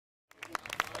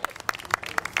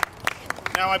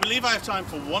Now I believe I have time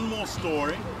for one more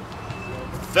story.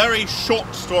 Very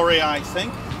short story, I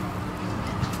think.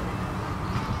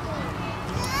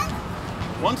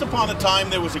 Once upon a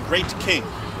time there was a great king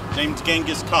named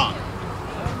Genghis Khan.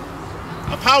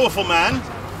 A powerful man.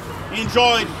 He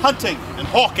enjoyed hunting and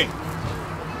hawking.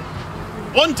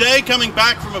 One day, coming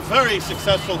back from a very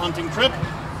successful hunting trip,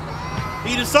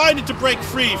 he decided to break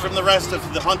free from the rest of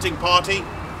the hunting party,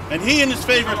 and he and his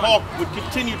favorite hawk would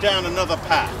continue down another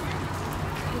path.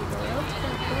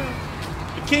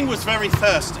 The king was very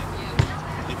thirsty.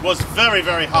 It was very,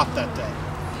 very hot that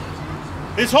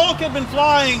day. His hawk had been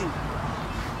flying,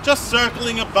 just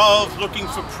circling above, looking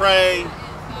for prey,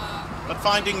 but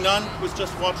finding none, was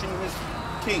just watching his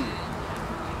king.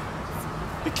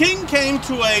 The king came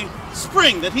to a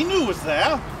spring that he knew was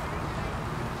there,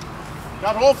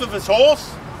 got off of his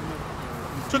horse,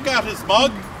 took out his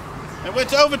mug, and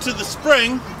went over to the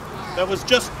spring that was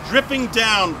just dripping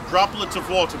down droplets of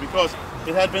water because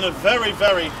it had been a very,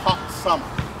 very hot summer.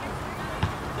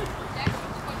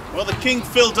 Well, the king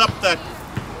filled up that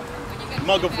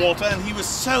mug of water and he was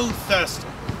so thirsty.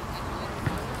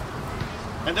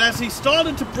 And as he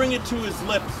started to bring it to his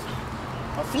lips,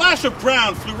 a flash of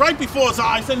brown flew right before his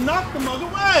eyes and knocked the mug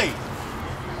away.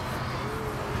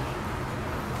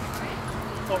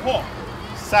 The hawk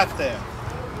sat there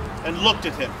and looked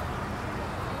at him.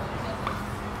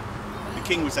 The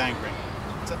king was angry.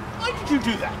 He said, "Why did you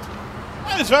do that?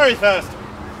 I was very thirsty.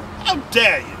 How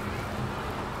dare you?"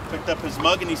 Picked up his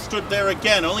mug and he stood there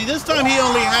again, only this time he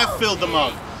only half filled the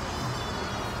mug.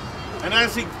 And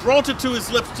as he brought it to his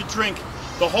lips to drink,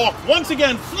 the hawk once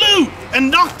again flew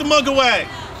and knocked the mug away.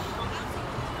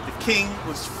 The king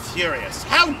was furious.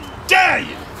 "How dare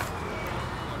you!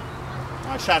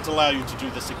 I shan't allow you to do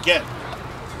this again."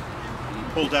 And he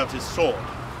pulled out his sword.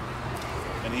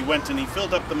 And he went and he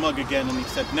filled up the mug again and he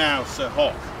said, "Now, Sir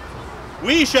Hawk,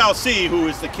 we shall see who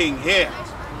is the king here."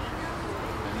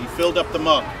 And he filled up the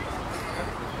mug,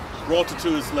 brought it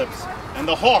to his lips, and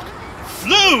the hawk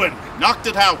flew and knocked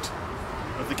it out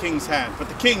of the king's hand. But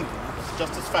the king was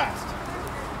just as fast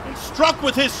and struck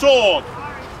with his sword,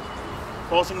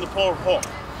 causing the poor hawk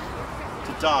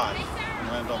to die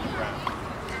and land on the ground.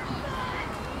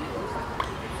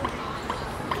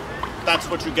 That's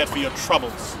what you get for your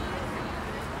troubles.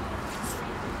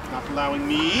 Not allowing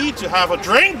me to have a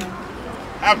drink?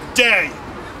 How dare you!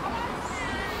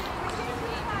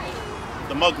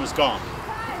 The mug was gone.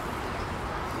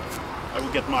 I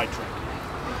will get my drink.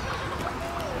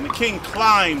 And the king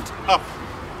climbed up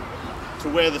to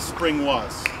where the spring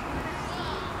was.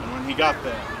 And when he got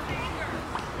there,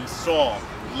 he saw,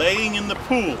 laying in the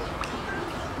pool,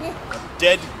 a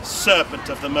dead serpent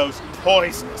of the most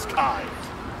poisonous kind.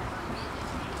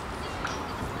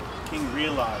 The king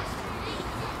realized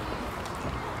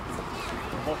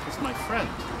the hawk was my friend.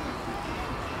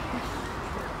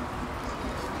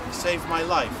 He saved my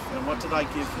life, and what did I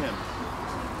give him?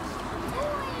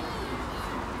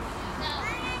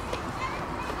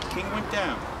 The king went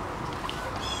down,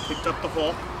 picked up the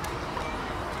hawk,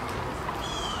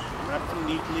 wrapped him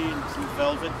neatly in some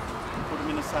velvet, and put him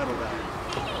in a saddlebag,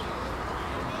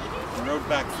 and rode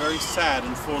back very sad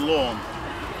and forlorn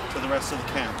to the rest of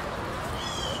the camp.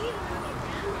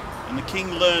 And the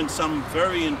king learned some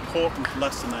very important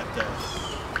lesson that day.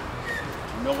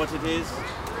 You know what it is?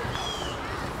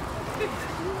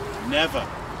 Never,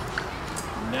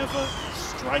 never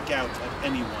strike out at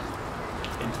anyone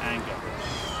in anger,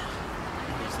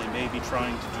 because they may be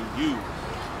trying to do you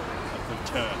a good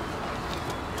turn.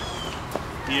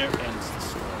 Here ends the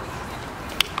story.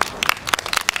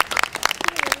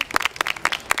 My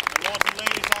lords and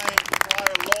ladies, I am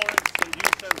Squire Lawrence, and you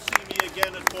shall see me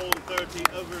again at 4:30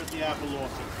 over at the apple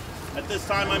orchard. At this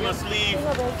time I must leave.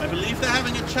 I believe they're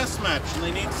having a chess match, and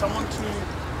they need someone to,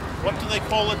 what do they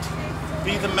call it?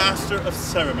 Be the master of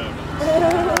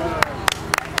ceremonies.